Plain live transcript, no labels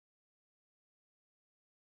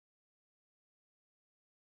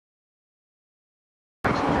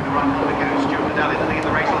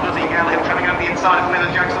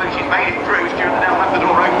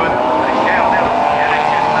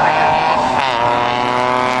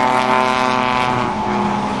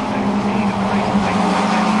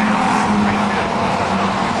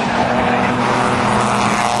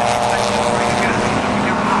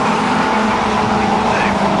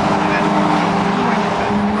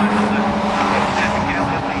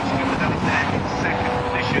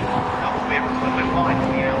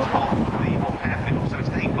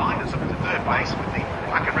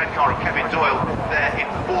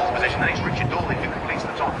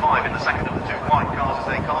white cars as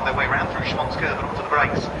they carve their way round through Schmont's curve and onto the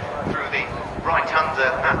brakes through the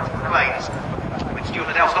right-hander at McLean's. With Stuart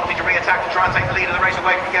Liddell starting to re-attack to try and take the lead of the race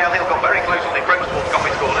away from Gale Hill. Got very close on the approach towards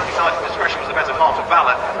Coppins Corner, decided discretion was the better part of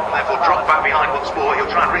valour, and therefore dropped back behind once more.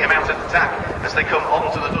 He'll try and re-mount an attack as they come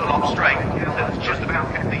onto the Dunlop straight. Gale Hill has just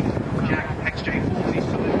about kept the JEC XJS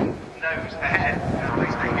Saloon nose ahead. Now they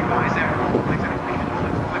stabilise there.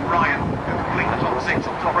 With Ryan, who complete the top six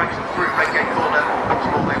on top ranks and through Redgate Corner, once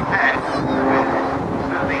more they head with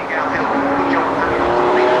certainly Gale Hill. Good job of hanging on to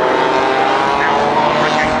the lead. Now on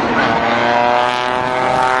Redgate Corner.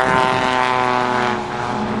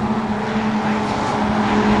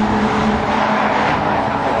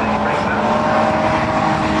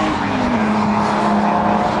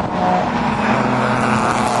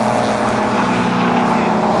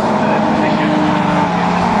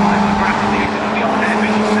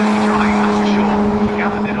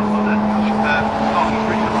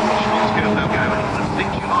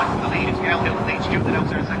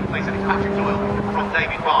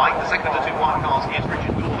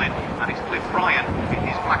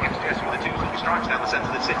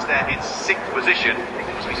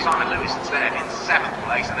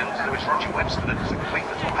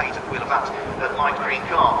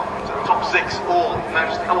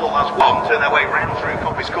 Turn their way round through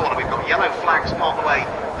Coppins Corner. We've got yellow flags part of the way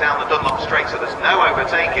down the Dunlop straight, so there's no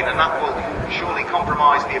overtaking, and that will surely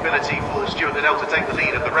compromise the ability for Stuart Liddell to take the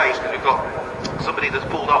lead of the race, because we've got somebody that's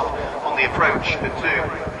pulled off on the approach to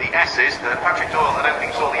the S's. Patrick Doyle, I don't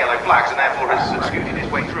think, saw the yellow flags and therefore has scooted his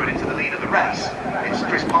way through it into the lead of the race. It's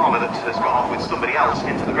Chris Palmer that has gone off with somebody else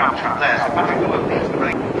into the ground trap there, so Patrick Doyle leads the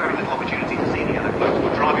race. Very little opportunity to see the yellow flags.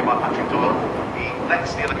 Good driving by Patrick Doyle. He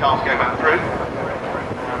lets the other cars go back through.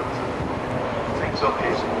 Up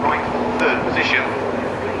his rightful third position.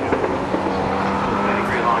 Really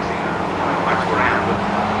realising that flags were out, but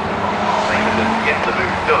saying that get the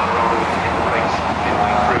move done rather than get the race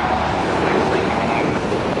midway through.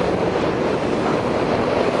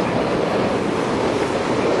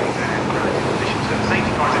 So the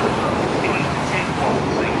safety cars out. Continues to take one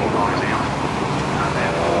safety cars out, and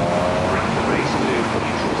therefore bring the race to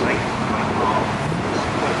neutral safety car.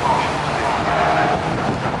 Super partial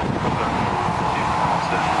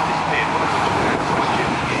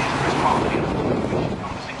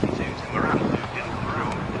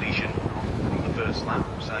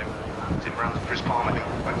to Chris Palmer,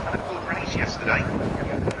 who both had a good race yesterday.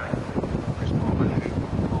 Chris Palmer, who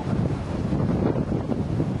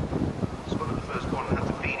spun at the first corner and had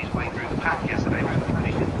to feed his way through the pack yesterday, but he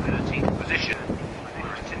finished in 13th position.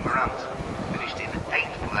 Whereas Tim Morant finished in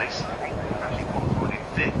 8th place, actually qualified in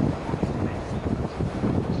 5th.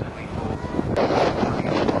 Certainly for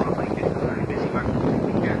make it a very busy back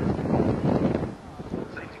weekend.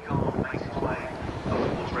 Safety car makes its way up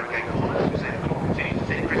towards Redgate Corner. Continues to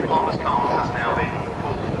see Chris Palmer's car has now been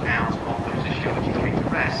pulled out of the position which he came to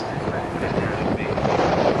rest. It is now just being a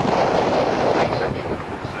section of the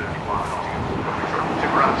circuit while Tim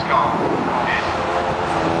Morant's car is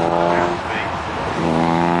out to be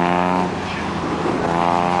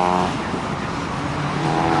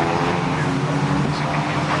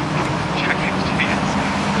Jack XJS.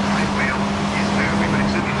 The right wheel is moving, but it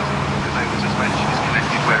certainly doesn't look as though the suspension is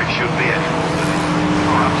connected where it should be anymore. The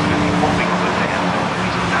car absolutely popping on the tail.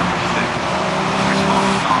 Damage to Chris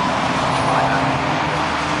Palmer's car.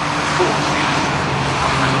 Of course,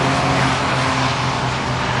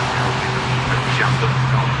 the jammed up, the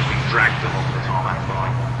car has been dragged along the tarmac by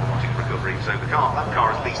wanting recovery. So that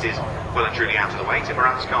car at least is well and truly out of the way. Tim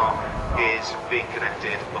Morant's car is being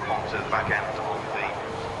connected up onto the back end of the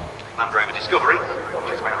Land Rover Discovery,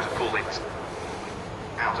 which is about to pull it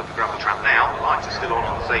out of the gravel trap now. The lights are still on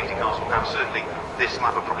the safety cars. We'll have certainly this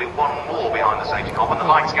lap and probably one more behind the safety car. When the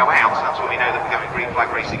lights go out, that's when we know that we're going green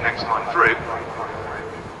flag racing next time through. Of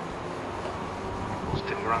course,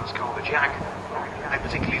 Tim Morant's car, the Jag, a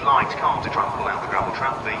particularly light car to try and pull out the gravel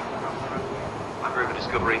trap. The Land Rover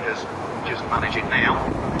Discovery has just managed it now.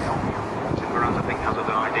 Tim Morant, I think, has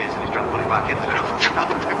other ideas and he's trying to put it back in the gravel trap.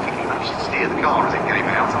 I don't think he managed to steer the car as it came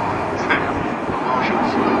out. So, the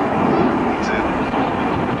marshals need to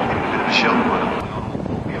give it a bit of a shove.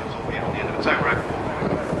 The end of the tow rope,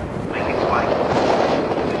 making its way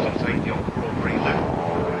position safety on the Broad Free Loop.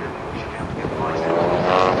 We should be able to get the lights out.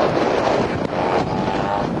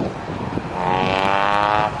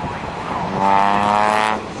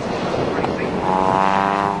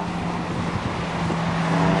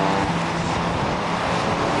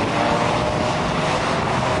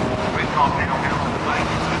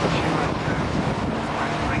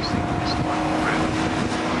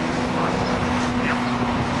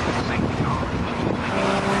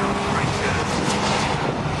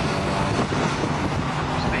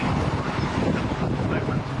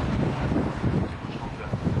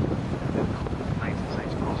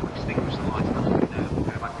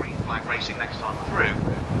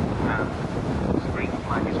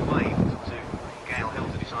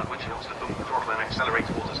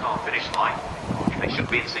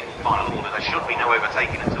 be in single final order. There should be no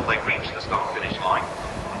overtaking until they reach the start-finish line.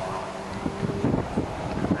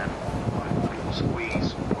 And then we'll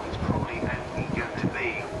squeeze what is probably only going to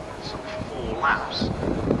be some 4 laps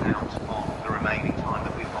out of the remaining time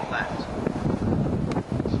that we've got left.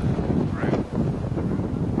 So through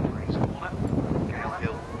Grace Corner, Gale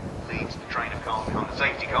Hill leads the train of cars behind the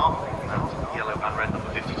safety car. Now yellow and red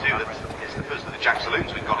number 52 that is the first of the JEC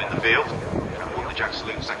Saloons we've got in the field. The JEC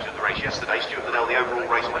Saloon section of the race yesterday. Stuart Liddell, the overall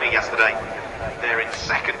race winner yesterday. They're in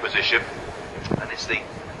second position, and it's the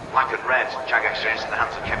black and red Jaguar XJS in the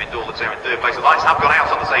hands of Kevin Doyle that's there in third place. The lights have gone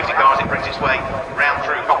out on the safety car as it brings its way round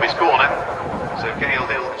through Poppy's Corner. So Gale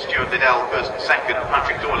Hill and Stuart Liddell first and second,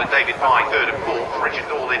 Patrick Doyle and David Pye third and fourth,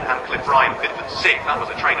 Richard Dorlin and Cliff Ryan fifth and sixth. That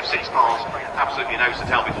was a train of 6 cars, absolutely nose to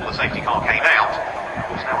tail before the safety car came out. Of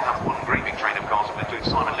course, now we'll have one great big train of cars that will include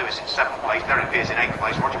Simon Lewis in 7th place, Derek Pearce in 8th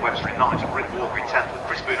place, Roger Webster in 9th, Rick Walker in 10th with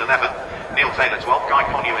Chris Boone 11th, Neil Taylor 12th, Guy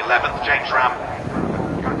Connew 11th, James Ram,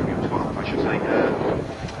 Guy Connew 12th I should say,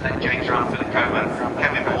 then James Ram, Philip Comer,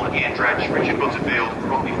 Kevin Bourne, Ian Dredge, Richard Butterfield,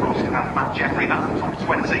 Rodney Frost and Matt Jeffrey. That's the top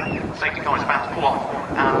 20. The safety car is about to pull off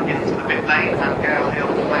and into the pit lane, and Gale Hill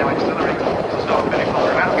now accelerating to the start finish line.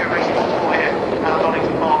 We're about to go racing once more here at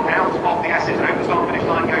Donington Park now. Spot the S's and over the start finish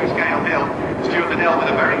line goes Gale Hill. Stuart Liddell with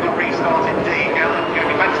a very good restart indeed. Gale Hill going to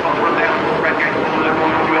be better spot to run down the red gate corner.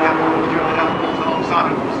 Stuart Liddell pulls alongside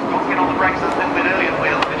and got to get on the brakes a little bit earlier than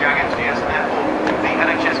wheel of the Jag XJS, and therefore the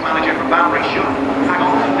NHS manager from Banbury should hang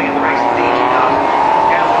on to something in the race. Indeed she does.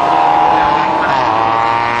 Gale Hill now getting past.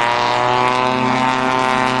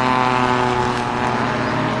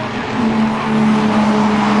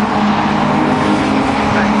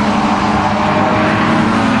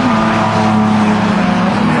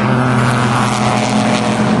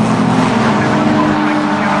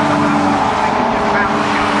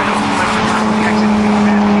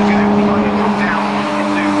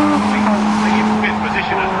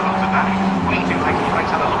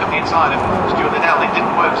 Stuart Liddell, it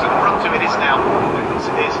didn't work, so the front to it is now. This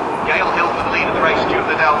is Gale Hill for the lead of the race. Stuart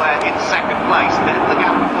Liddell there in second place. Then the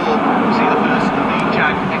gap before we see the first of the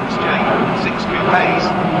Jag XJ 6 coupes.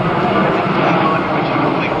 Which you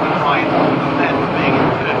will think would try and then being in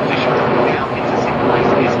third position down into 6th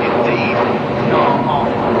place is indeed the car of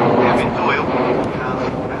Kevin Doyle.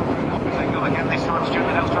 And they go again this time. Stuart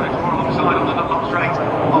Liddell's trying to draw alongside on the long straight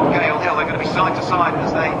of Gale Hill. They're going to be side to side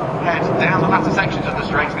as they head down the latter sections of the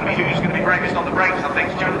straight. It's going to be who's going to be bravest on the brakes. I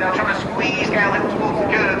think Stuart Liddell trying to squeeze Gale Hill towards the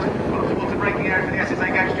curves. Towards the braking area for the S's.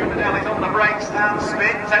 They go. Stuart Liddell is on the brakes and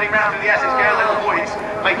spins, heading round to the S's. Gale Hill avoids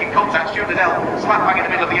making contact. Stuart Liddell slap bang in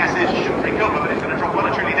the middle of the S's. Should recover, but it's going to drop well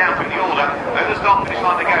and truly down through the order. Over the start finish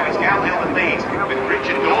line they go. It's Gale Hill that leads with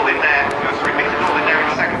Richard Dorlin there. Richard Dorlin there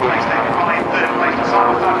in second place. David Pye in third place.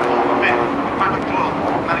 Simon Lewis fourth and fifth. Patrick Doyle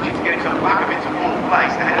managing to get himself back up into fourth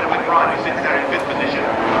place. Ahead of with Ryan, who sits there in fifth position.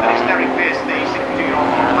 And it's Derek Pearce, the 62-year-old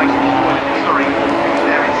fourth place in Surrey, who's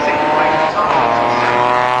there in sixth place.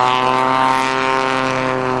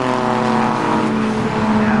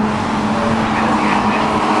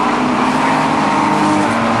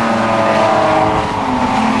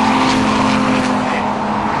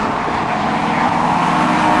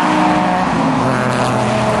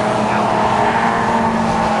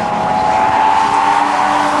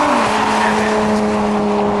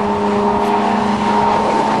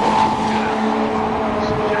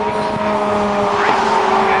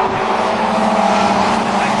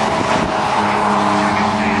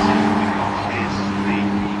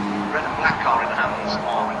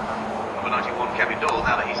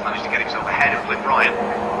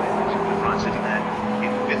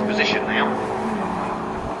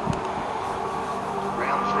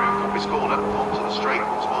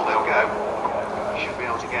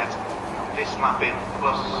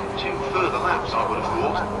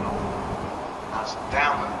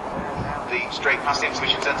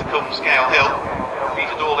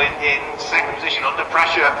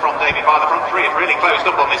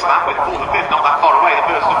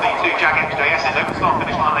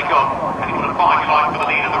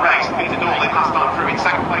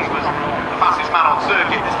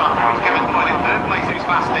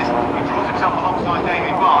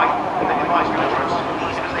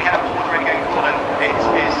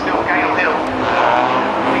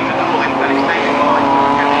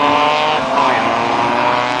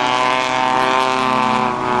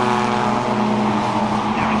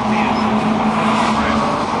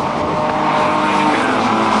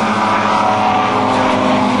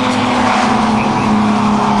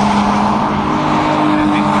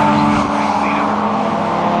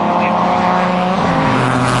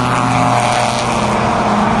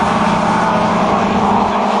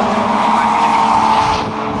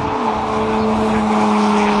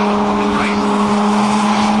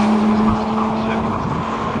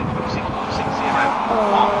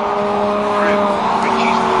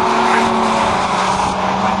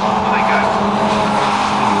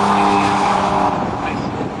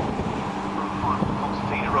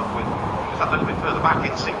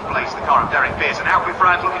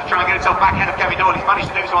 managed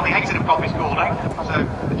to do so on the exit of Coffee's Corner. So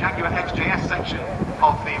the Jaguar XJS section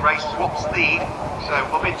of the race swaps lead. So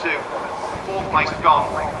up into 4th place has gone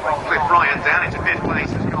Cliff Ryan, down into 5th place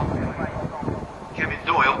has gone Kevin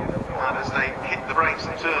Doyle. And as they hit the brakes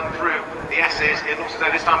and turn through the S's, it looks as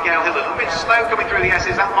though this time Gale Hill a little bit slow coming through the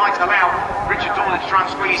S's. That might allow Richard Dorlin to try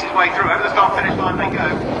and squeeze his way through. Over the start-finish line they go.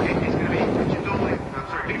 It's going to be Richard Dorlin,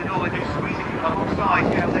 Peter Dorlin who's squeezing alongside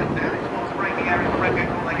Gale Hill down towards the braking area for Red Goat.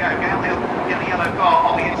 They go. Gale Hill in the yellow car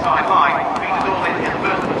on the inside line. Peter Dorlin in the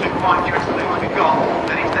first of the 2 wide JEC Saloon we've got.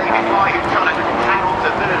 Then it's David Bye who's trying to hang on to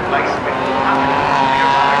 3rd place.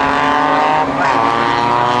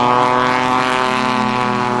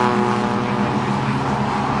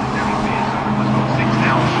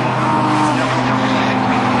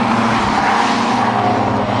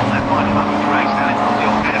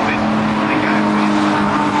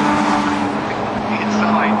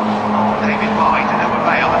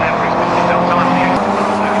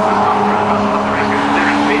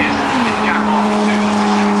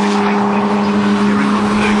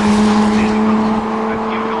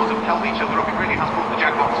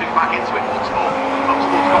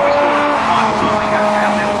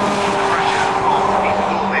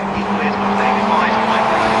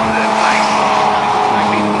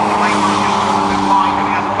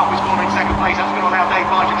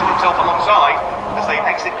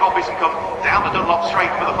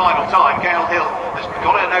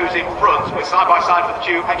 In front with side by side for the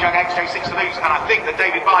JEC XJS Saloons, and I think that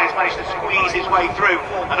David Bye has managed to squeeze his way through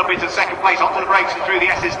and up into 2nd place, onto the brakes and through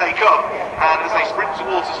the S's they come. And as they sprint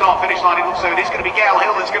towards the start-finish line, it looks so it is going to be Gale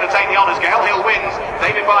Hill that's going to take the honours. Gale Hill wins,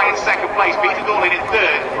 David Bye in 2nd place, Peter Dorlin in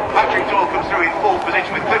 3rd, Patrick Doyle comes through in 4th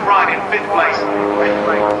position with Cliff Ryan in 5th place,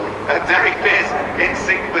 and Derek Pearce in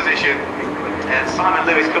 6th position. And Simon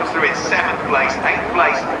Lewis comes through in 7th place. 8th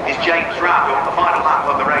place is James Rabb on the final lap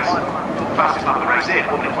of the race. Fastest lap of the race in,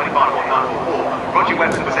 1:25.1944. Roger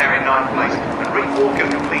Webster was there in 9th place. And Rick Walker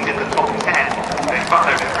completed the top 10. In fact,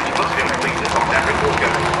 no, Richard Butterfield completed the top 10. Rick Walker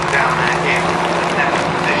down there in the 10th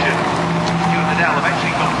position. Stuart Liddell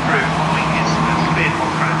eventually got through following his spin,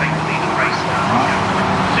 trying to take the lead of the race.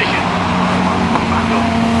 Position. Back up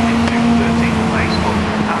into 13th place. But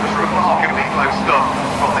that was remarkably close stuff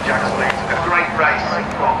from the JEC Saloons. A great race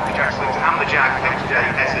from the JEC Saloons and the JEC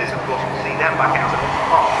XJS. Of course, we'll see them back out of the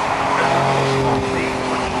park on the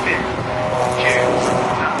 25th of June.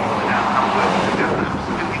 And now Hamburg,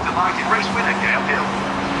 absolutely delighted race winner, Gale Hill.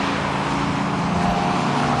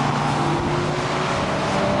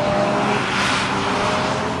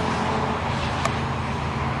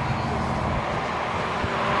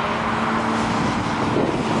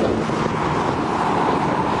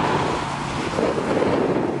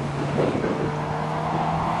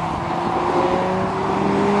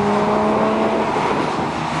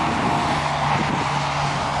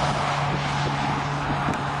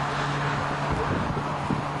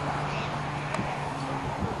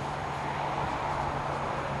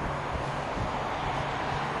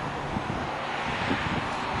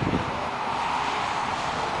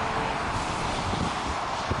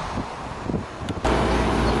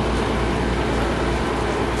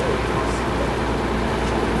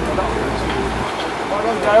 Hold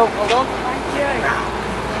on, Dale, hold on.